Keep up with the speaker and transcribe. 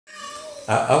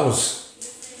I was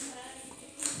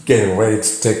getting ready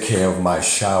to take care of my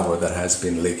shower that has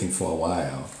been leaking for a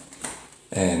while.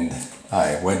 And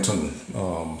I went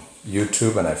on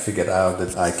YouTube and I figured out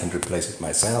that I can replace it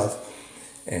myself.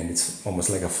 And it's almost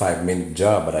like a 5 minute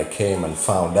job, but I came and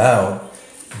found out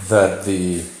that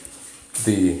the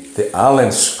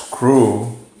Allen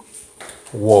screw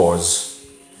was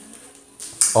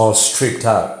all stripped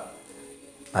out.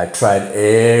 I tried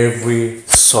every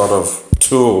sort of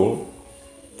tool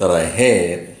that I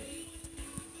had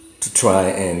to try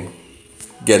and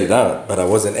get it out, but I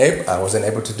wasn't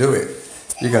able to do it.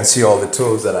 You can see all the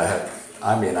tools that I had.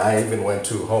 I mean, I even went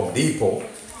to Home Depot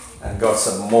and got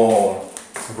some more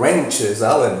wrenches,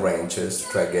 Allen wrenches,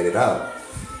 to try to get it out.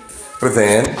 But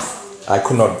then I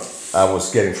could not. I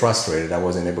was getting frustrated. I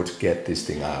wasn't able to get this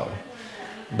thing out.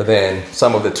 But then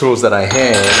some of the tools that I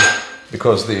had,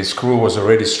 because the screw was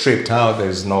already stripped out,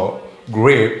 there's no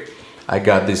grip. I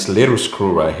got this little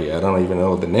screw right here. I don't even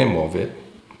know the name of it.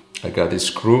 I got this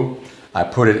screw. I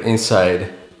put it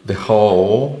inside the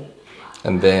hole,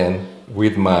 and then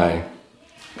with my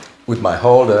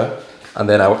holder, and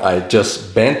then I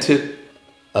just bent it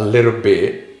a little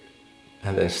bit,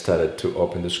 and then started to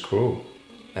open the screw,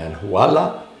 and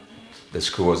voila, the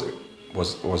screw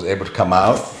was able to come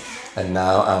out, and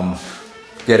now I'm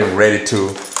getting ready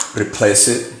to replace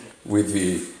it with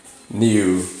the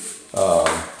new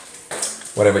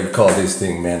whatever you call this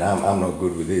thing, man. I'm not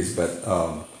good with this, but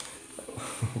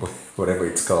whatever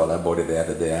it's called. I bought it the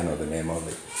other day. I know the name of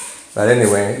it. But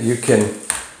anyway, you can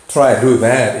try to do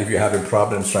that if you're having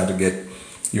problems trying to get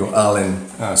your Allen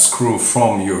screw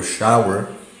from your shower,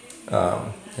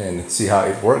 and see how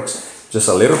it works. Just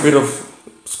a little bit of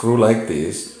screw like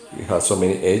this. It has so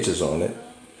many edges on it.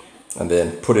 And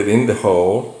then put it in the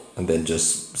hole, and then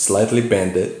just slightly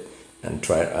bend it and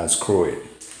try to unscrew it.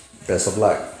 Best of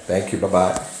luck. Thank you.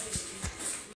 Bye-bye.